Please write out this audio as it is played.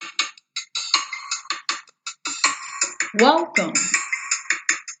Welcome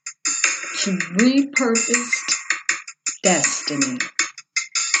to Repurposed Destiny.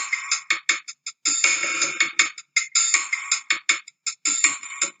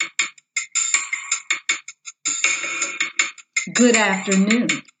 Good afternoon.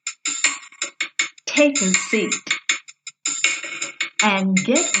 Take a seat and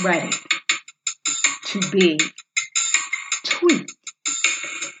get ready to be tweaked.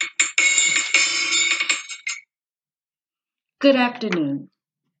 Good afternoon.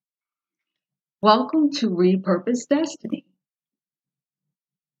 Welcome to Repurposed Destiny.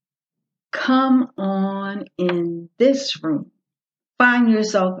 Come on in this room. Find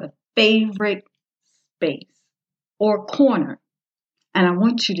yourself a favorite space or corner, and I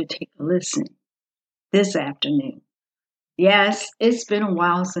want you to take a listen this afternoon. Yes, it's been a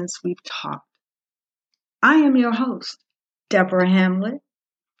while since we've talked. I am your host, Deborah Hamlet.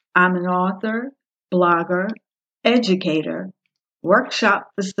 I'm an author, blogger, educator, workshop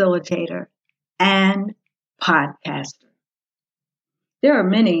facilitator, and podcaster. There are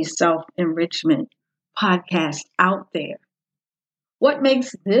many self-enrichment podcasts out there. What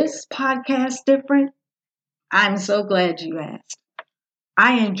makes this podcast different? I'm so glad you asked.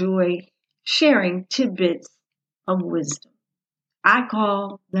 I enjoy sharing tidbits of wisdom. I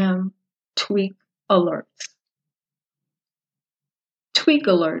call them tweak alerts. Tweak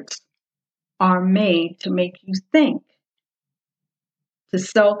alerts are made to make you think, to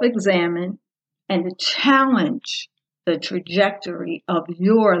self-examine, and to challenge the trajectory of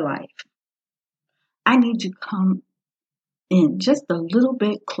your life. I need you to come in just a little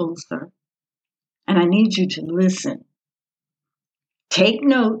bit closer, and I need you to listen. Take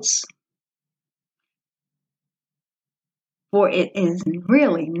notes, for it is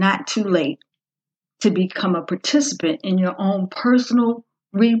really not too late to become a participant in your own personal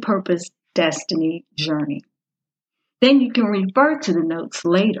repurposed destiny journey. Then you can refer to the notes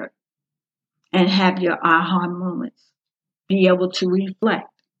later and have your aha moments, be able to reflect.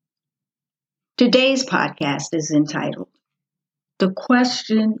 Today's podcast is entitled, The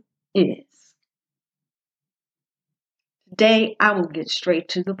Question Is. Today, I will get straight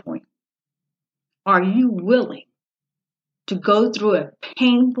to the point. Are you willing to go through a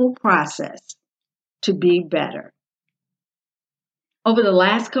painful process to be better? Over the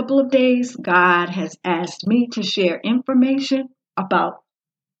last couple of days, God has asked me to share information about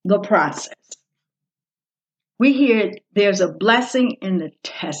the process. We hear there's a blessing in the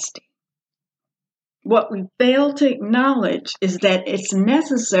testing. What we fail to acknowledge is that it's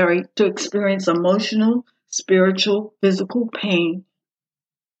necessary to experience emotional, spiritual, physical pain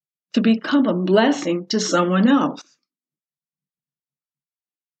to become a blessing to someone else.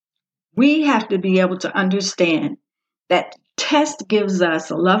 We have to be able to understand that test gives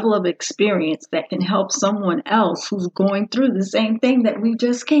us a level of experience that can help someone else who's going through the same thing that we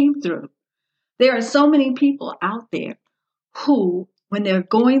just came through. There are so many people out there who, when they're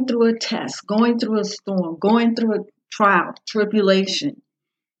going through a test, going through a storm, going through a trial, tribulation,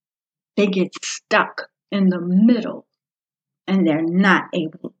 they get stuck in the middle and they're not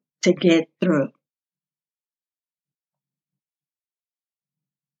able to get through.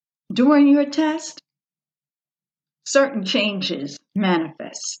 During your test, certain changes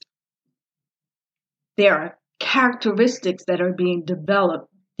manifest. There are characteristics that are being developed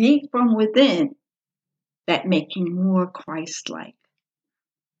deep from within that make you more Christ-like.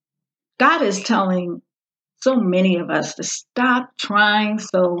 God is telling so many of us to stop trying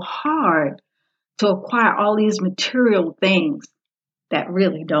so hard to acquire all these material things that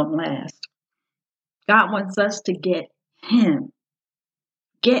really don't last. God wants us to get Him.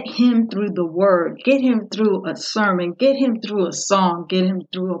 Get Him through the Word. Get Him through a sermon. Get Him through a song. Get Him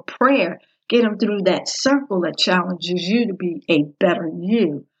through a prayer. Get Him through that circle that challenges you to be a better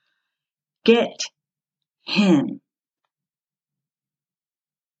you. Get Him.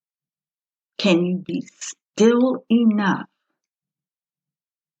 Can you be still enough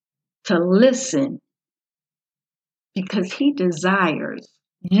to listen? Because He desires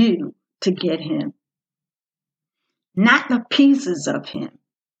you to get Him. Not the pieces of Him,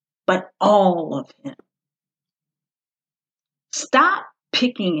 but all of Him. Stop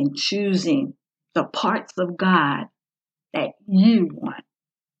picking and choosing the parts of God that you want.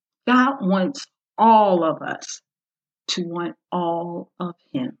 God wants all of us to want all of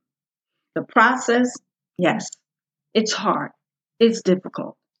Him. The process, yes, it's hard. It's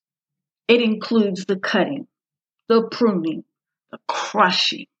difficult. It includes the cutting, the pruning, the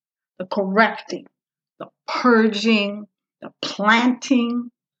crushing, the correcting, the purging, the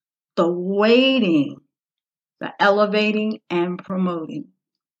planting, the waiting, the elevating and promoting.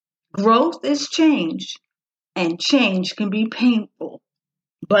 Growth is change, and change can be painful,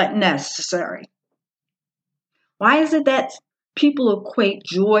 but necessary. Why is it that people equate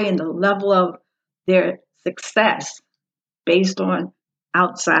joy and the level of their success based on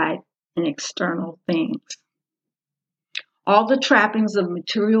outside and external things? All the trappings of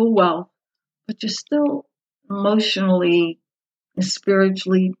material wealth, but you're still emotionally and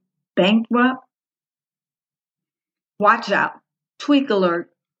spiritually bankrupt? Watch out. Tweak alert.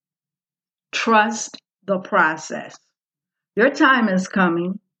 Trust the process. Your time is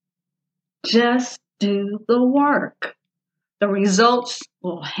coming. Just do the work. The results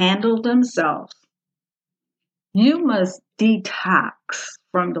will handle themselves. You must detox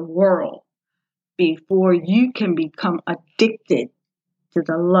from the world before you can become addicted to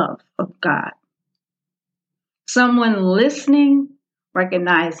the love of God. Someone listening,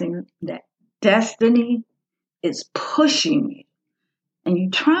 recognizing that destiny is pushing you and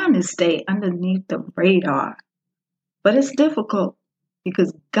you're trying to stay underneath the radar. But it's difficult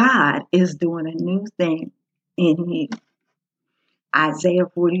because God is doing a new thing in you. Isaiah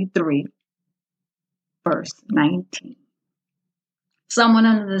 43, verse 19. Someone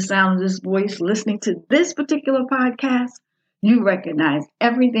under the sound of this voice listening to this particular podcast, you recognize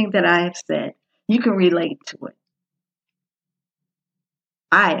everything that I have said. You can relate to it.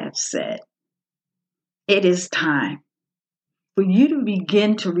 I have said, it is time for you to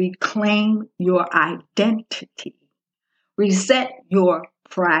begin to reclaim your identity, reset your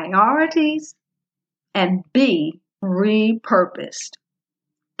priorities, and be repurposed.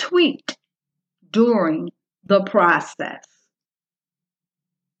 Tweak during the process.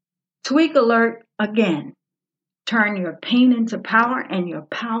 Tweak alert again. Turn your pain into power and your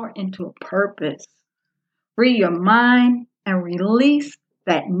power into a purpose. Free your mind and release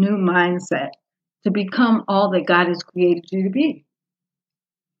that new mindset to become all that God has created you to be.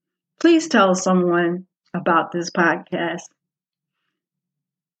 Please tell someone about this podcast.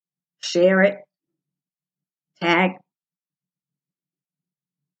 Share it. Tag.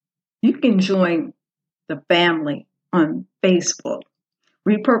 You can join the family on Facebook.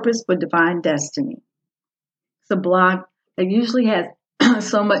 Repurpose for Divine Destiny. It's a blog that usually has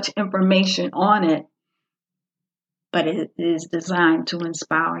so much information on it, but it is designed to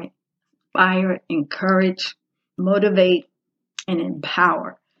inspire, encourage, motivate, and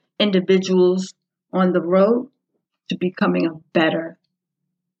empower individuals on the road to becoming a better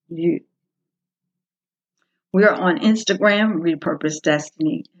you. We're on Instagram, Repurpose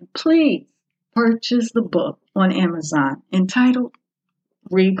Destiny. Please purchase the book on Amazon entitled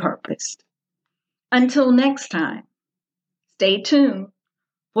Repurposed. Until next time, stay tuned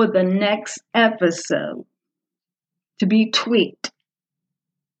for the next episode to be tweaked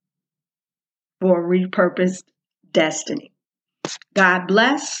for Repurposed Destiny. God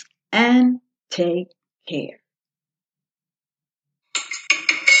bless and take care.